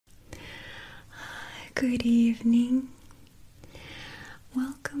Good evening.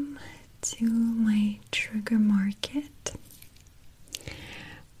 Welcome to my trigger market,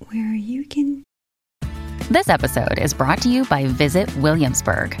 where you can... This episode is brought to you by Visit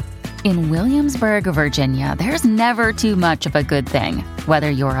Williamsburg. In Williamsburg, Virginia, there's never too much of a good thing.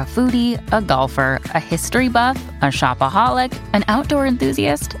 Whether you're a foodie, a golfer, a history buff, a shopaholic, an outdoor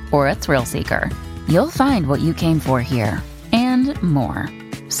enthusiast, or a thrill seeker, you'll find what you came for here and more.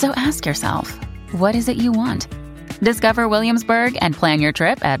 So ask yourself, what is it you want? Discover Williamsburg and plan your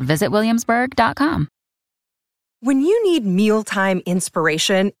trip at visitwilliamsburg.com. When you need mealtime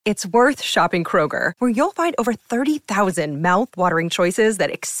inspiration, it's worth shopping Kroger, where you'll find over 30,000 mouth-watering choices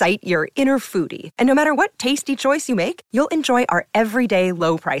that excite your inner foodie. And no matter what tasty choice you make, you'll enjoy our everyday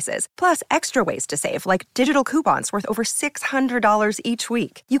low prices, plus extra ways to save, like digital coupons worth over $600 each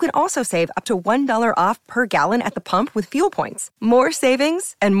week. You can also save up to $1 off per gallon at the pump with fuel points. More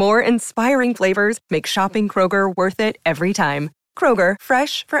savings and more inspiring flavors make shopping Kroger worth it every time. Kroger,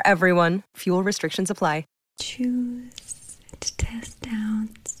 fresh for everyone. Fuel restrictions apply. Choose to test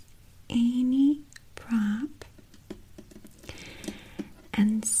out any prop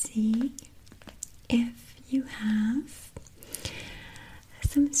and see if you have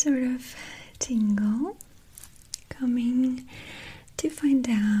some sort of tingle coming to find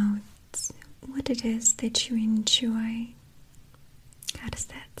out what it is that you enjoy. How does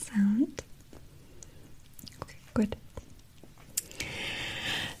that sound? Okay, good.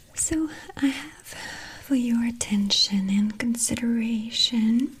 So I have for your attention and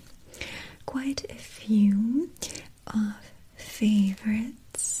consideration quite a few of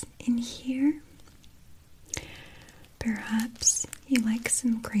favorites in here. Perhaps you like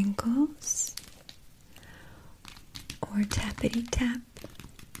some crinkles or tappity tap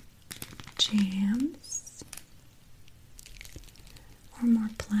jams or more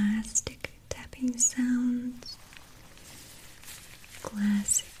plastic tapping sounds,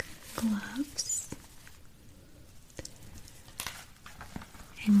 classic gloves,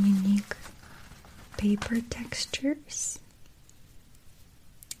 and unique paper textures.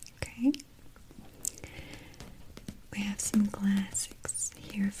 Okay. We have some classics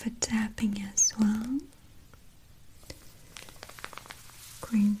here for tapping as well.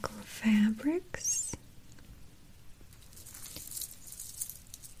 Crinkle fabrics.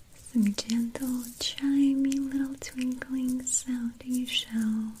 Some gentle, chimey, little twinkling sounding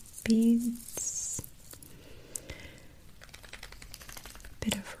shell beads.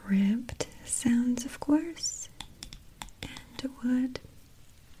 Bit of ribbed sounds, of course, and wood,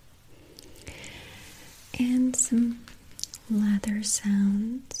 and some leather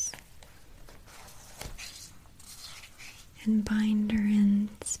sounds, and binder and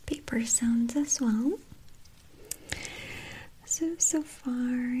paper sounds as well. So far,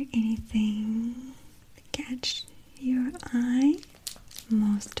 anything catch your eye?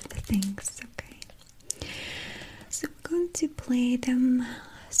 Most of the things, okay. So we're going to play them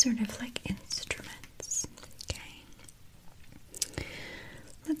sort of like instruments, okay?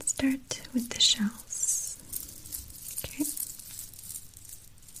 Let's start with the shells, okay?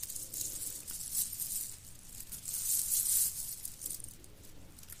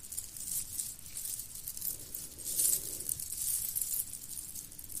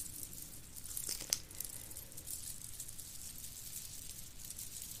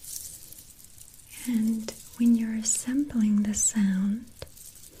 And when you're assembling the sound,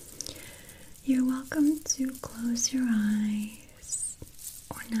 you're welcome to close your eyes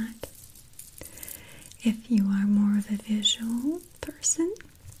or not. If you are more of a visual person,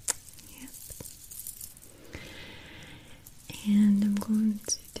 yep. And I'm going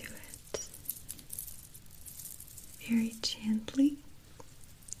to do it very gently,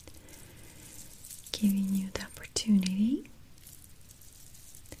 giving you the opportunity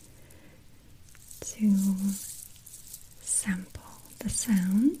to sample the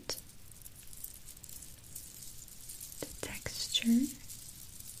sound, the texture,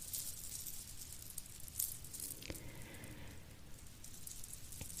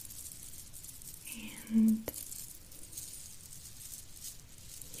 and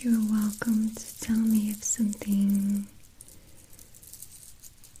you're welcome to tell me if something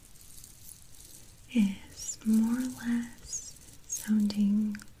is more or less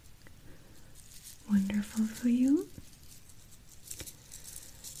sounding wonderful for you.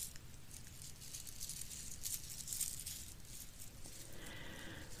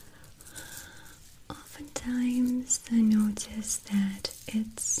 Oftentimes I notice that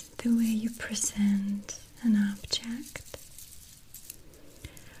it's the way you present an object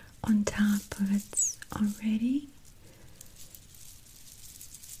on top of its already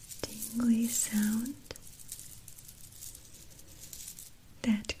tingly sound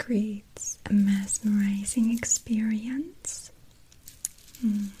that creates a mesmerizing experience.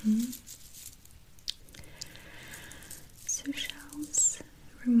 Seashells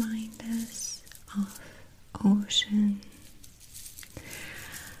remind us of ocean,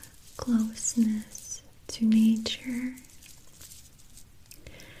 closeness to nature.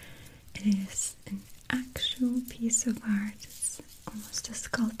 It is an actual piece of art. It's almost a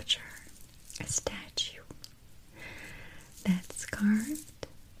sculpture, a statue that's carved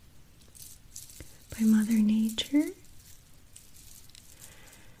by Mother Nature,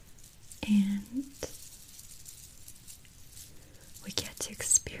 and we get to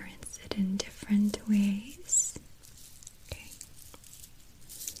experience it in different ways. Okay.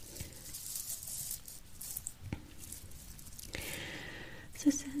 So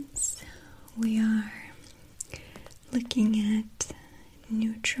since we are looking at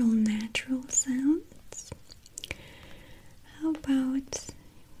neutral, natural sounds, how about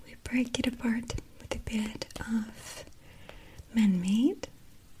we break it apart with a bit of man-made?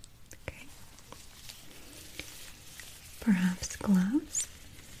 Okay. Perhaps gloves.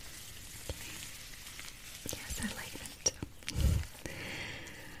 Okay. Yes, I like them too.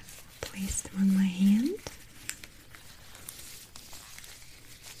 Place them on my hand.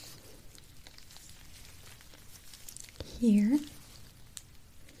 Here.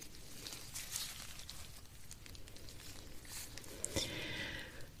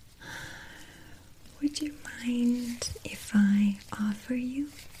 Would you mind if I offer you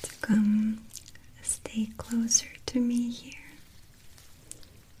to come stay closer to me here?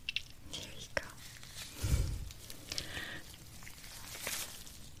 Here you go.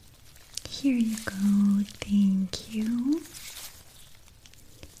 Here you go. Thank you.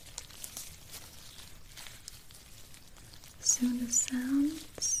 So the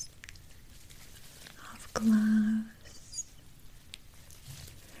sounds of gloves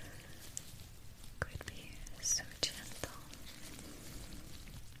could be so gentle.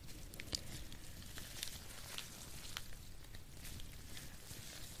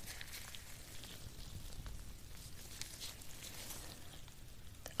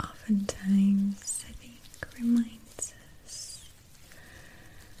 Oftentimes, I think, reminds us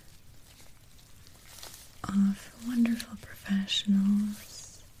of wonderful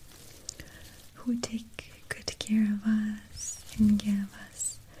professionals who take good care of us and give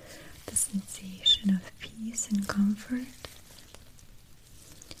us the sensation of peace and comfort.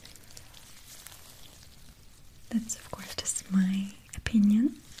 That's, of course, just my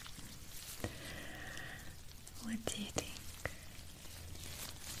opinion. What do you think?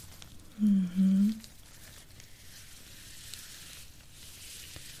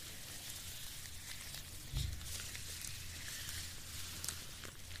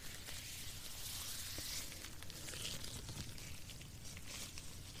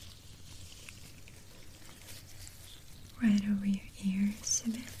 Right over your ears a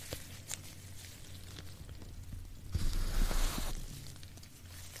bit.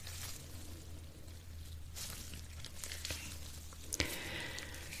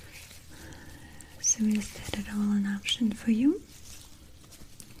 So is that at all an option for you?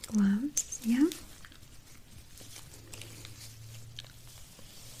 Gloves, yeah?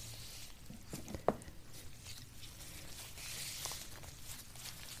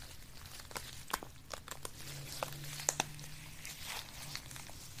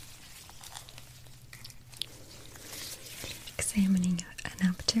 Examining an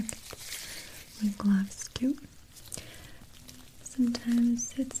object with gloves too.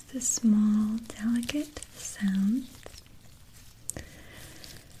 Sometimes it's the small, delicate sound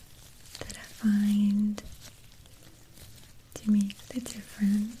that I find to make the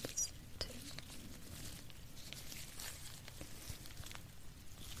difference too.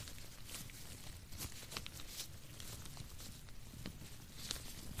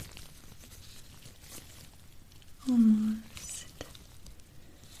 Almost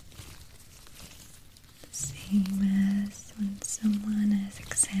the same as when someone is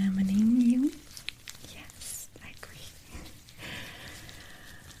examining you. Yes, I agree.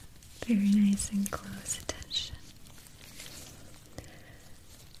 Very nice and close attention.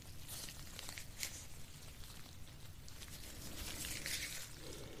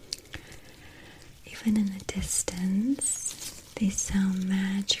 Even in the distance, they sound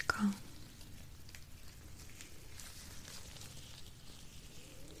magical.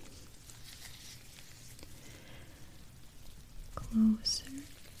 Closer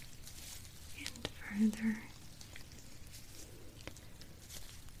and further,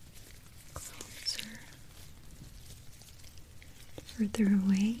 closer, further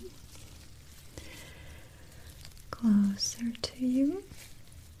away, closer to you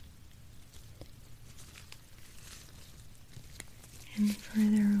even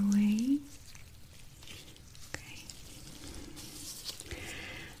further away. Okay.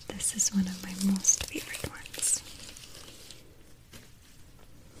 This is one of my most favorite ones.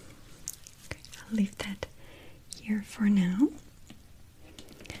 Okay, I'll leave that here for now.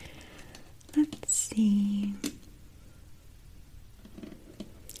 Let's see.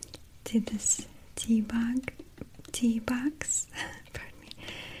 Did this tea box, pardon me,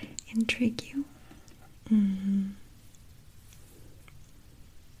 intrigue you?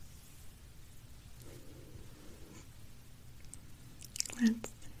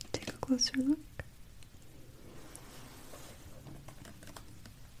 Let's take a closer look.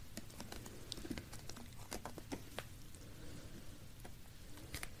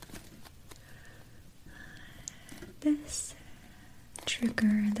 This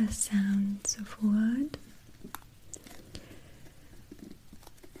trigger the sounds of wood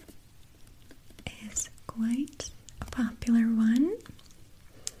is quite a popular one,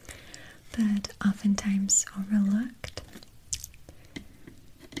 but oftentimes overlooked.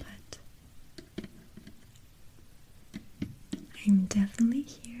 But I'm definitely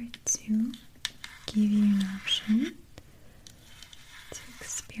here to give you an option to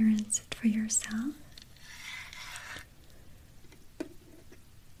experience it for yourself.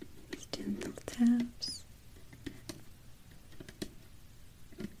 Gentle taps.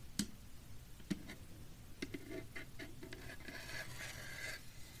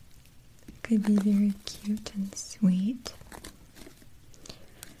 It could be very cute and sweet.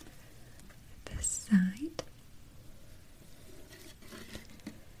 This side.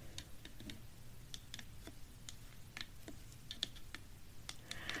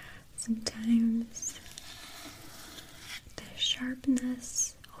 Sometimes the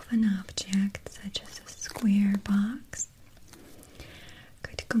sharpness of an object, such as a square box,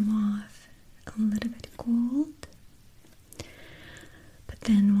 could come off a little bit cold, but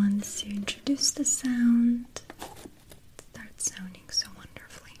then once you introduce the sound, it starts sounding so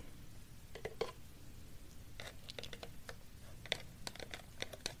wonderfully.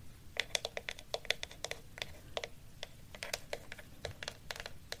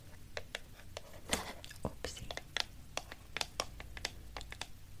 Oopsie.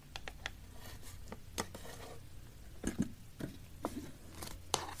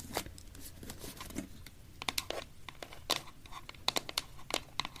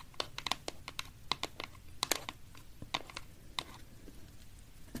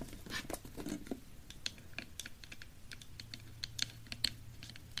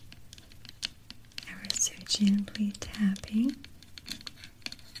 Ever so gently tapping.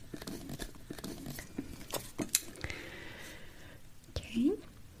 Okay.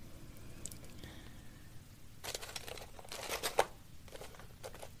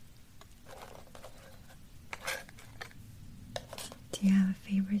 Do you have a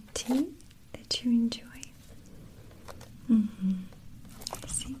favorite tea that you enjoy? I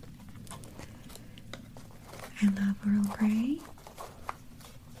see. I love Earl Grey.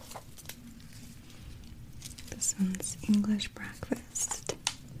 This one's English breakfast,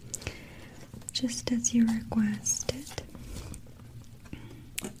 just as you requested.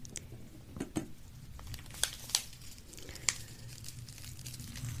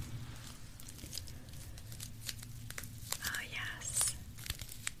 Oh, yes.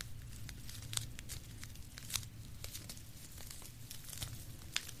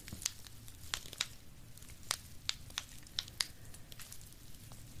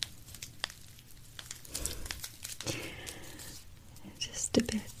 Just a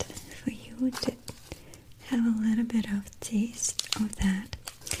bit for you to have a little bit of taste of that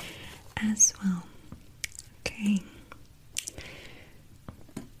as well. Okay.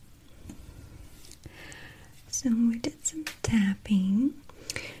 So we did some tapping,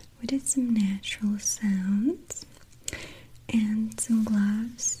 we did some natural sounds, and some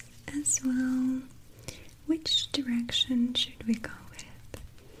gloves as well. Which direction should we go with?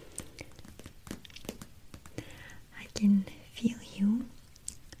 I can feel you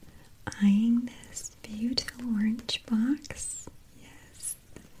eyeing this beautiful orange box. Yes,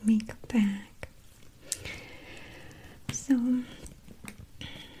 makeup bag. So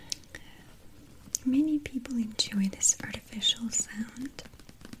many people enjoy this artificial sound.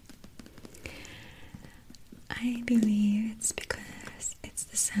 I believe it's because it's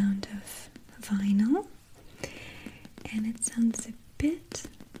the sound of vinyl, and it sounds a bit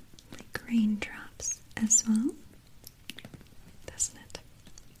like raindrops as well, doesn't it?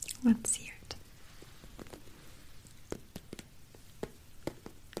 Let's hear it.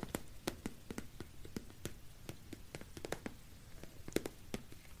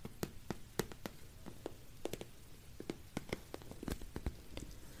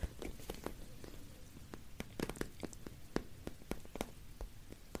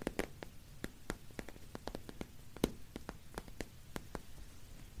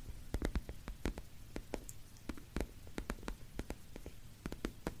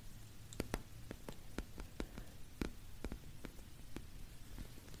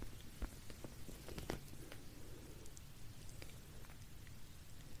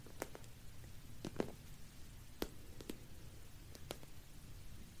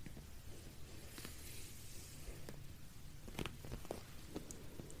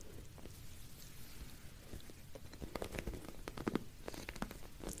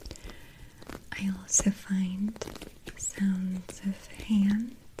 also find sounds of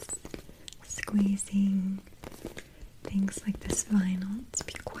hands squeezing things like this vinyl to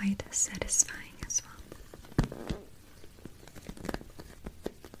be quite satisfying as well.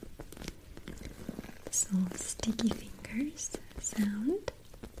 This little sticky fingers sound.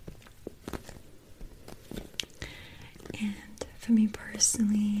 And for me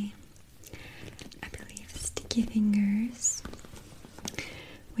personally, I believe sticky fingers,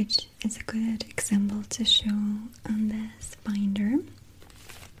 which is a good example to show on this binder,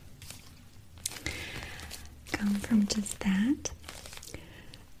 come from just that.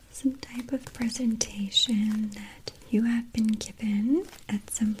 Some type of presentation that you have been given at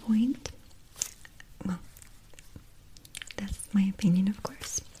some point. Well, that's my opinion, of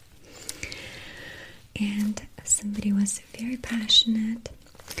course. And somebody was very passionate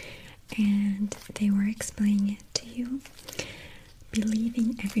and they were explaining it to you,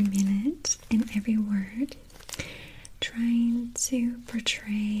 believing every minute and every word, trying to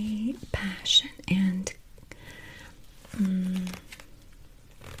portray passion and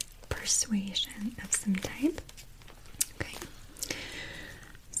persuasion of some type. Okay.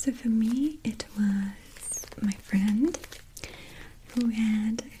 So for me, it was my friend who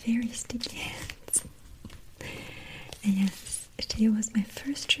had very sticky hands. And yes, she was my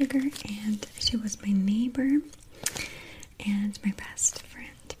first trigger, and she was my neighbor and my best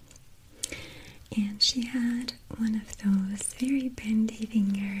friend. And she had one of those very bendy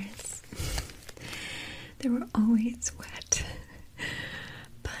fingers. They were always wet.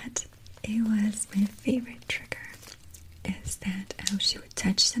 But it was my favorite trigger, is that how she would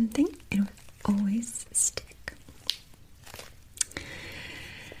touch something, it would always stick.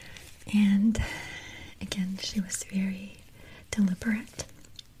 And again, she was very deliberate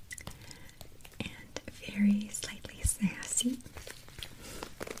and very slightly sassy.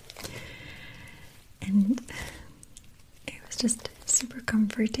 And it was just super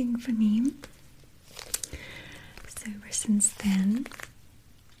comforting for me. So ever since then,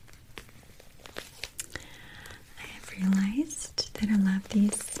 I have realized that I love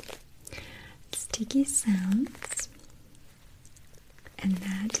these sticky sounds and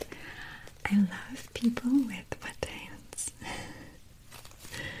that I love people with wet hands.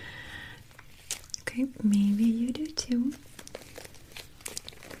 Okay, maybe you do too.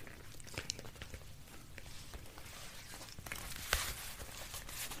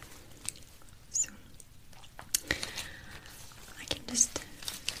 So I can just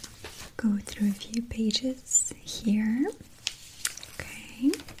go through a few pages here.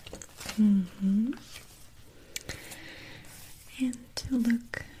 Okay. And to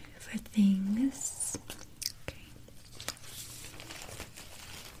look for things. Okay.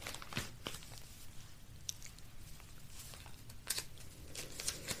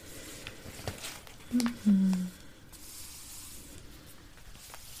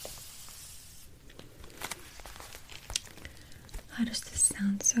 How does this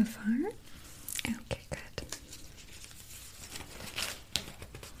sound so far? Okay, good.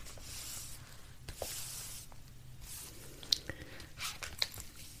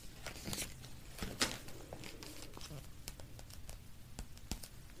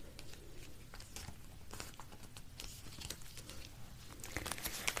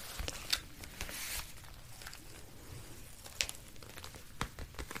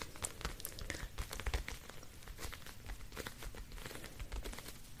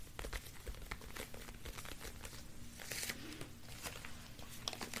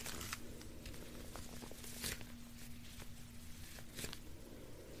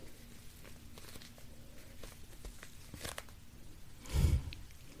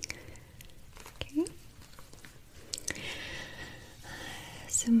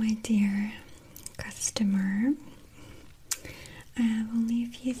 So my dear customer, I have only a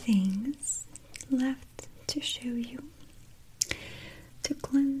few things left to show you to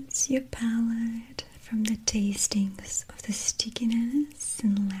cleanse your palate from the tastings of the stickiness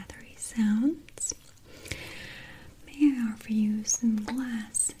and leathery sounds. May I offer you some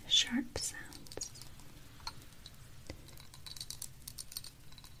glass sharp sounds?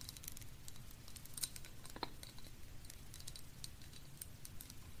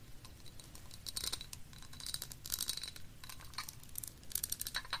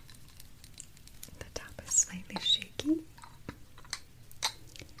 Slightly shaky.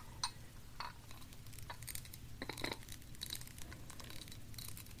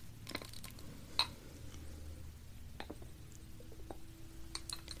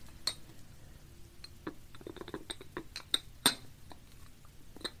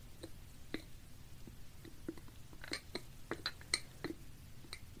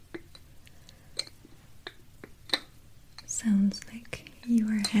 Sounds like you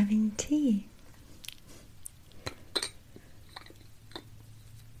are having tea.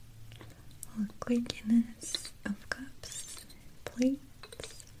 All quickness of cups,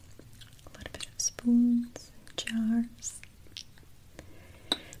 plates, a little bit of spoons, jars,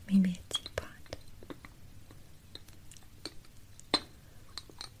 maybe a teapot.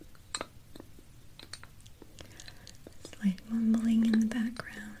 Slight mumbling in the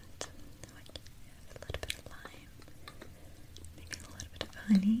background, like a little bit of lime, maybe a little bit of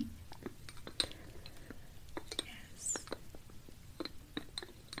honey. Yes.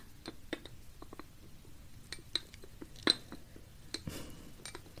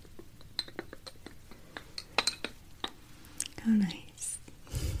 How nice.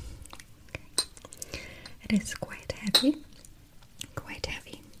 Okay. It is quite heavy. Quite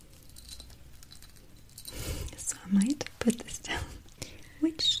heavy. So I might put this down.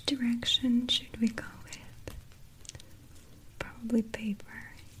 Which direction should we go with? Probably paper.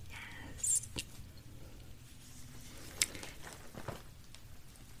 Yes.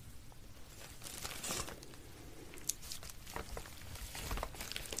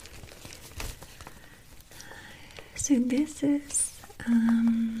 So this is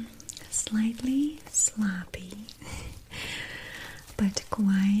slightly sloppy, but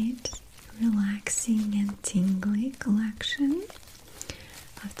quite relaxing and tingly collection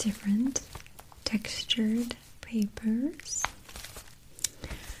of different textured papers.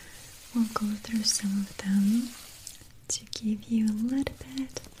 We'll go through some of them to give you a little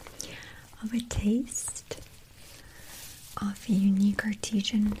bit of a taste of unique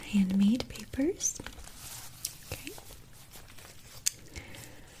artisan handmade papers. Okay.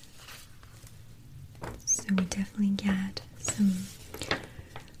 So we definitely get some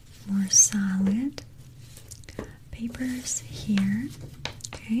more solid papers here.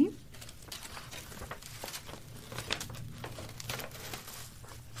 Okay.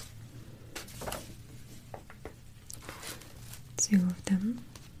 Two of them.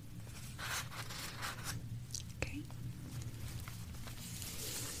 Okay.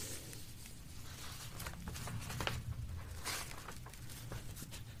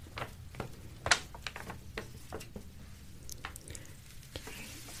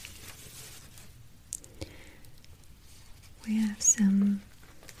 We have some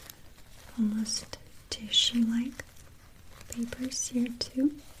almost tissue-like papers here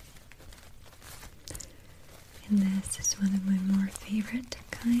too. And this is one of my more favorite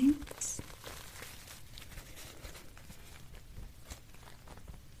kinds.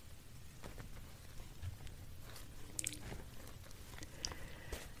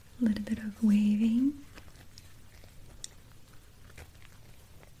 A little bit of waving.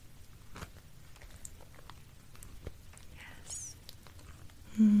 Yes.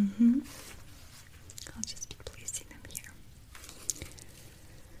 I'll just be placing them here.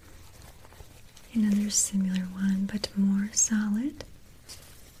 Another similar one, but more solid.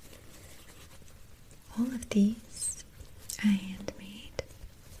 All of these are handmade.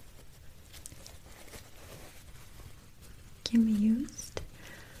 Can be used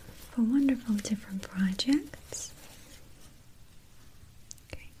for wonderful different projects.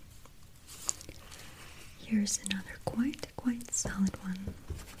 Okay. Here's another quite solid one.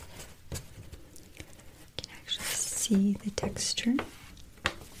 You can actually see the texture.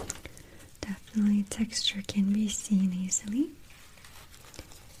 Definitely texture can be seen easily.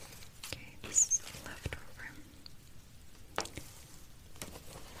 Okay, this is the leftover.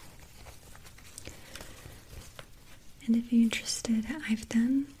 And if you're interested, I've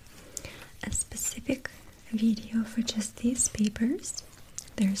done a specific video for just these papers.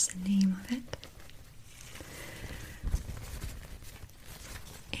 There's the name of it.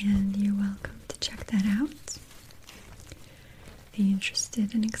 And you're welcome to check that out. If you're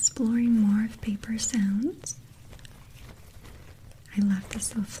interested in exploring more of paper sounds, I love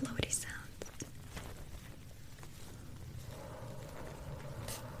this little floaty sound.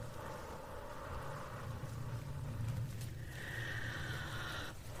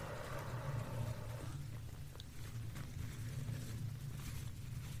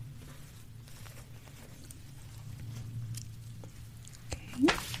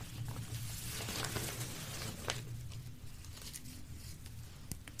 Okay.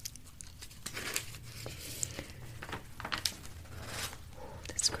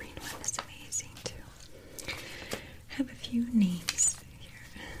 This green one is amazing too. I have a few names here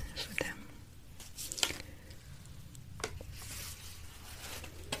for them.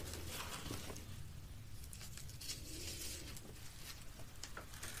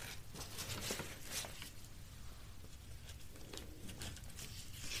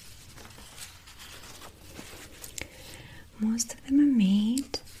 most of them are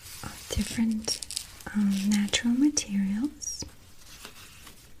made of different natural materials.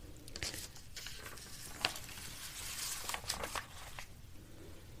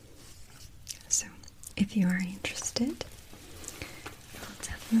 So, if you are interested, I'll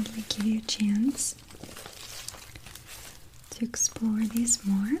definitely give you a chance to explore these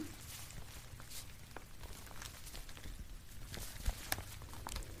more.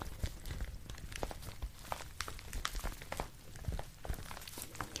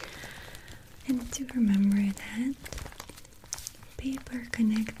 And to remember that paper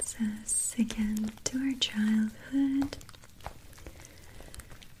connects us again to our childhood.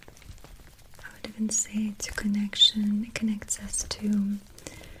 I would even say it connects us to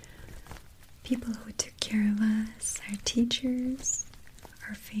people who took care of us, our teachers,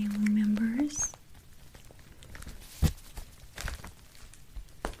 our family members.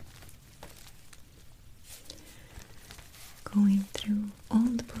 Going through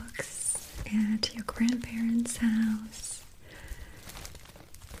old books at your grandparents' house.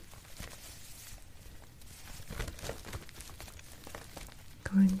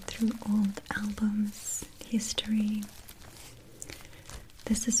 Going through old albums, history.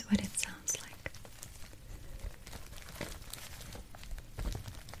 This is what it sounds like.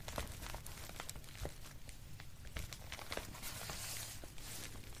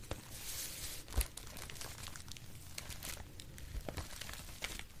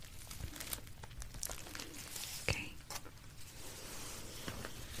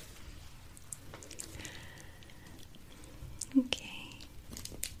 Okay,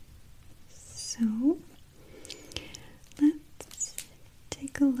 so let's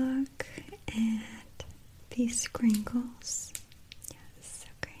take a look at these crinkles. Yes,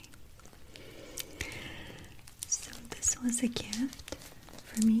 okay. So this was a gift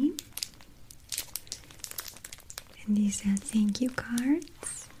for me, and these are thank you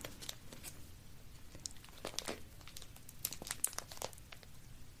cards.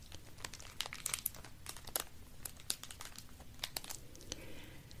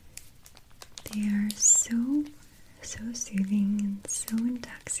 They are so soothing and so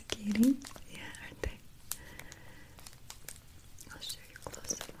intoxicating. Yeah, aren't they? I'll show you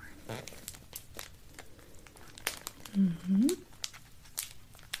closer more.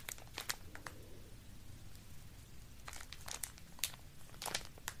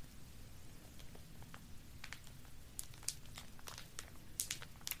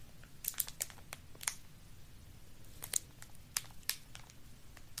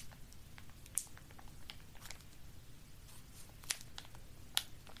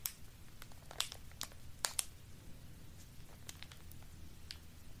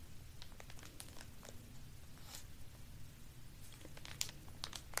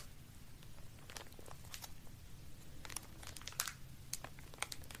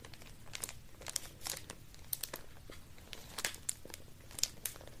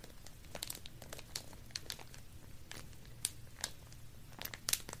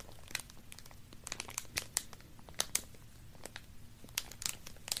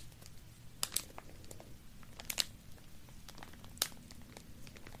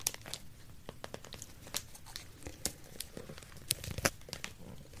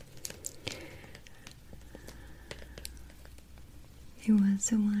 It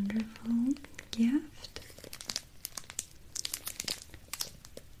was a wonderful gift.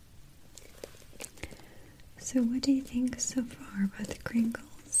 So what do you think so far about the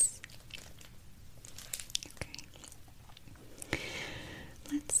crinkles? Okay.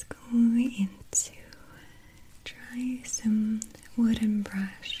 Let's go into try some wooden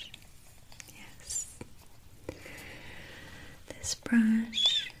brush. Yes. This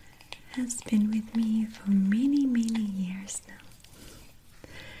brush has been with me for many years now.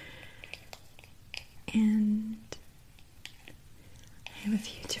 And I have a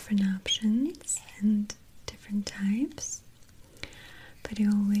few different options and different types, but it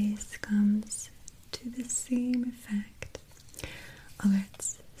always comes to the same effect of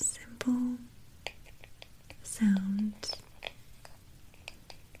its simple sound.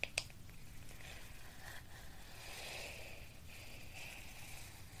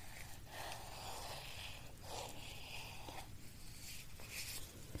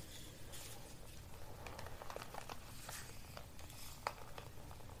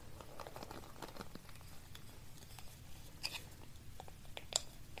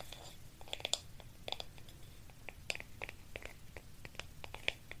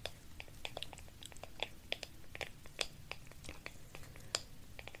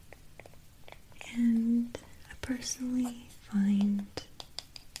 And I personally find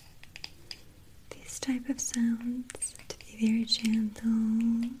these type of sounds to be be very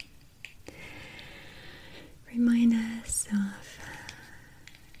gentle. Remind us of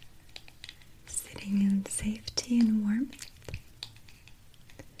sitting in safety and warmth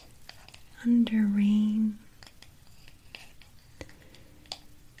under rain,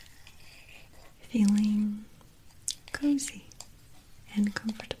 feeling cozy and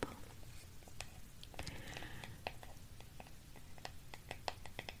comfortable.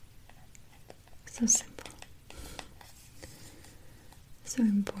 So simple, so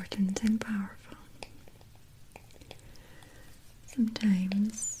important and powerful.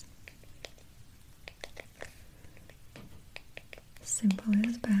 Sometimes simple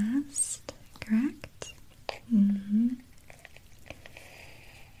is best, correct?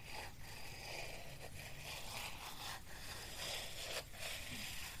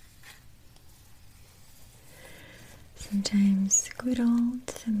 Sometimes good old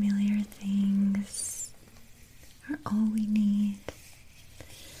familiar things are all we need,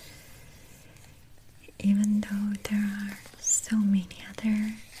 even though there are so many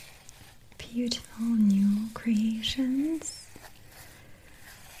other beautiful new creations.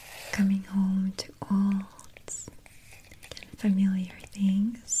 Coming home to old and familiar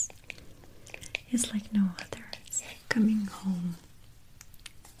things is like no other. It's like coming home.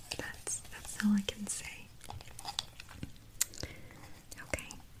 That's all I can say. Okay.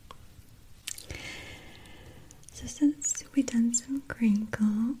 So since we've done some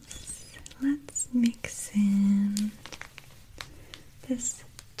crinkles, let's mix in this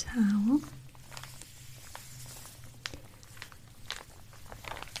towel.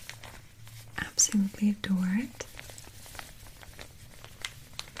 Absolutely adore it.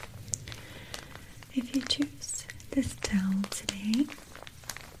 If you choose this towel today,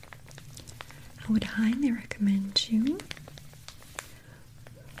 I would highly recommend you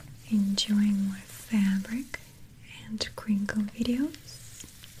enjoying more fabric and crinkle videos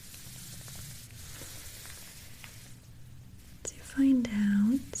to find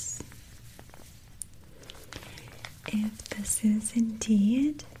out if this is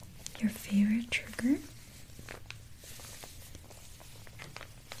indeed your favorite trigger.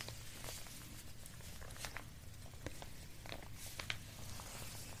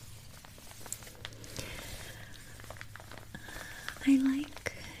 I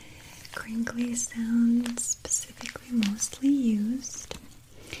like crinkly sounds, specifically mostly used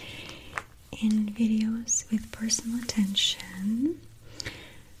in videos with personal attention,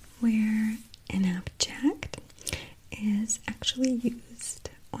 where an object is actually used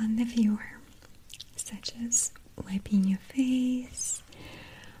on the viewer, such as wiping your face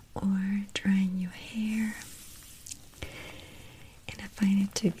or drying your hair, and I find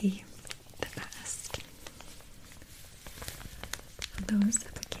it to be the best for those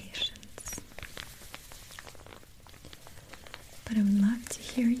applications. But I would love to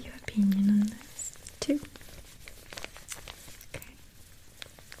hear your opinion on this too. Okay.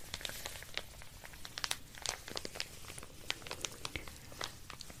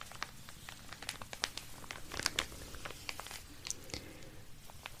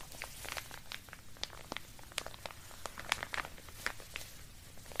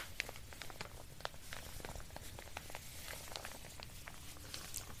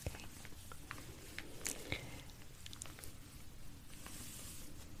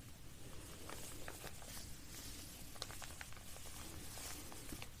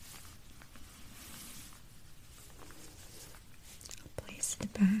 Place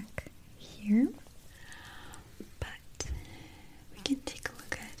it back here, but we can take a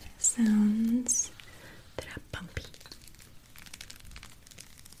look at sounds that are bumpy.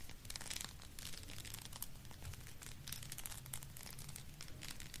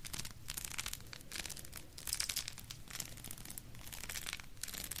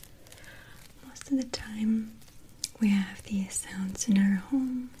 Most of the time we have these sounds in our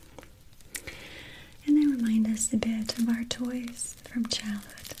home, and they remind us a bit of our toys from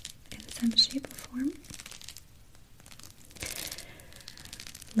childhood in some shape or form.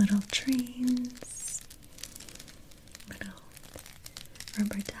 Little trains, little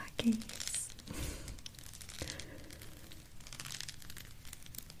rubber duckies.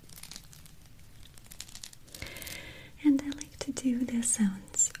 And I like to do the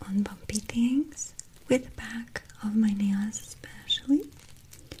sounds on bumpy things with the back of my nails especially.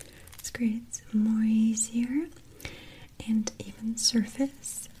 It's great, it's more easier and even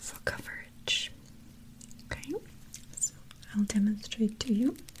surface for coverage. Okay, so I'll demonstrate to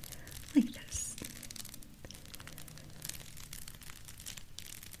you like this.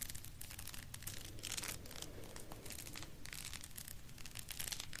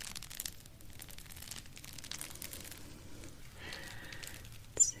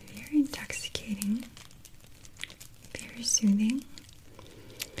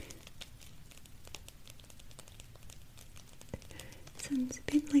 sounds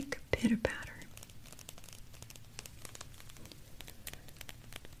a bit like pitter patter.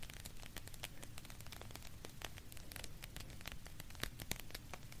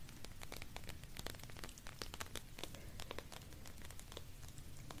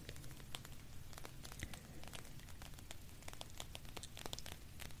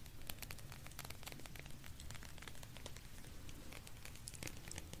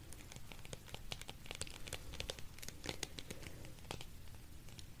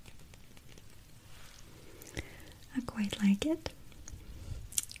 I quite like it.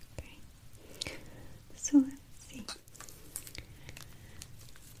 Okay, so let's see.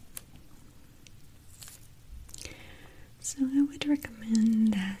 So I would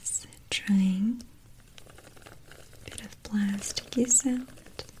recommend us trying a bit of plasticky sound.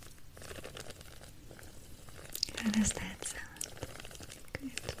 How does that sound?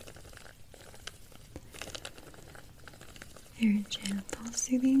 Good. Very gentle,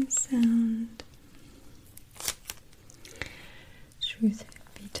 soothing sound. Truth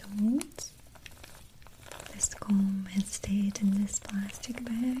be told, this comb has stayed in this plastic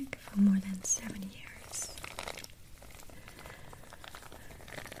bag for more than 7 years.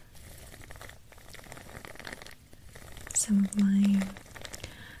 Some of my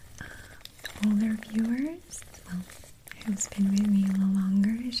older viewers, well, who's been with me a little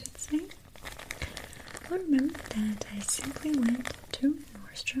longer, I should say, will remember that I simply went to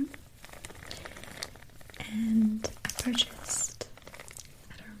Nordstrom and I purchased,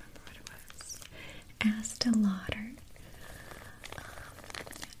 I don't remember what it was, Estee Lauder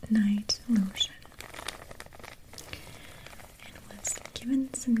night lotion, and was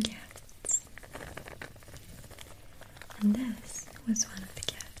given some gifts, and this was one of the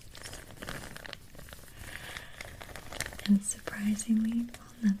gifts. And surprisingly,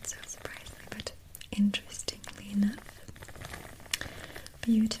 well, not so surprisingly, but interestingly enough, a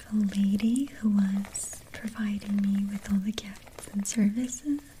beautiful lady who was providing me with all the gifts and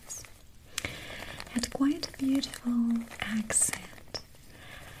services had quite a beautiful accent,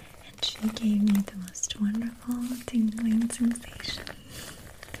 and she gave me the most wonderful tingling sensation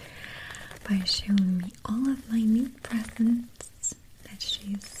by showing me all of my new presents that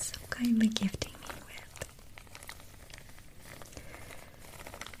she's so kindly gifting me with.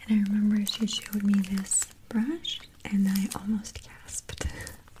 And I remember she showed me this brush and I almost gasped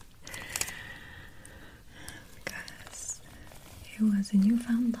because it was a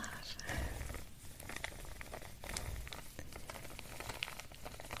newfound love.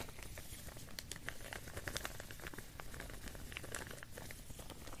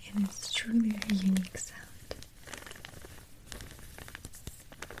 And it's truly a unique sound.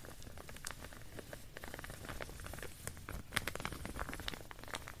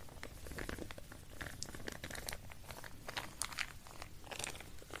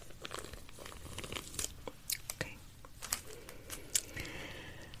 Okay.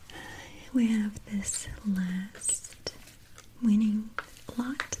 We have this last winning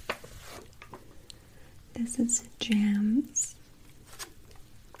lot. This is Jams.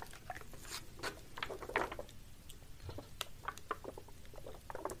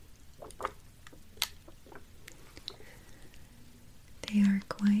 They are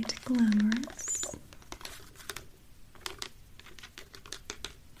quite glamorous.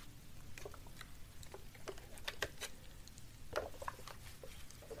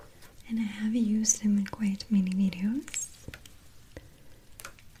 And I have used them in quite many videos.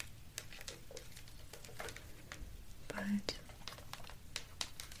 But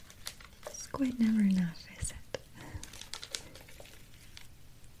it's quite never enough, is it?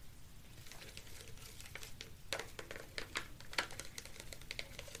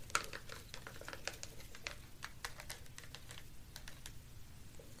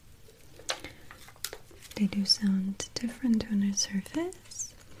 They do sound different on a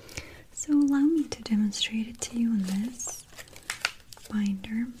surface, so allow me to demonstrate it to you on this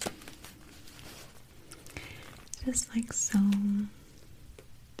binder. Just like so.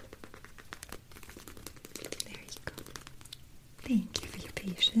 There you go. Thank you for your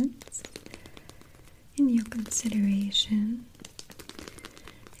patience and your consideration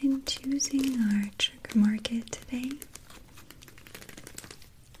in choosing our trigger market today.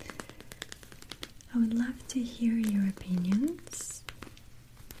 I would love to hear your opinions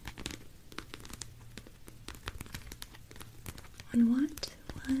on what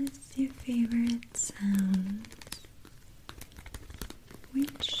was your favorite sound,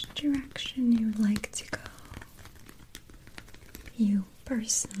 which direction you would like to go, you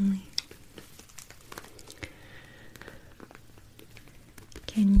personally.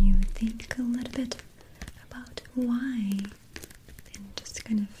 Can you think a little bit about why and to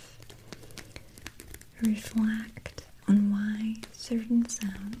kind of reflect on why certain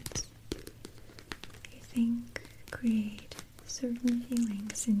sounds, I think, create certain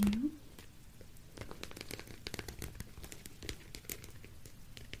feelings in you.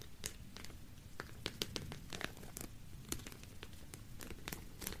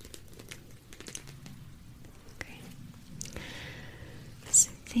 So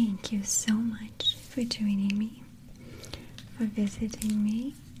thank you so much for joining me, for visiting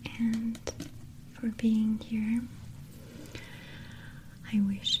me, and for being here. I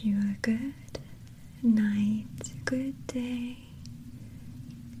wish you a good night, good day.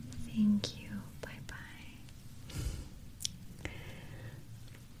 Thank you.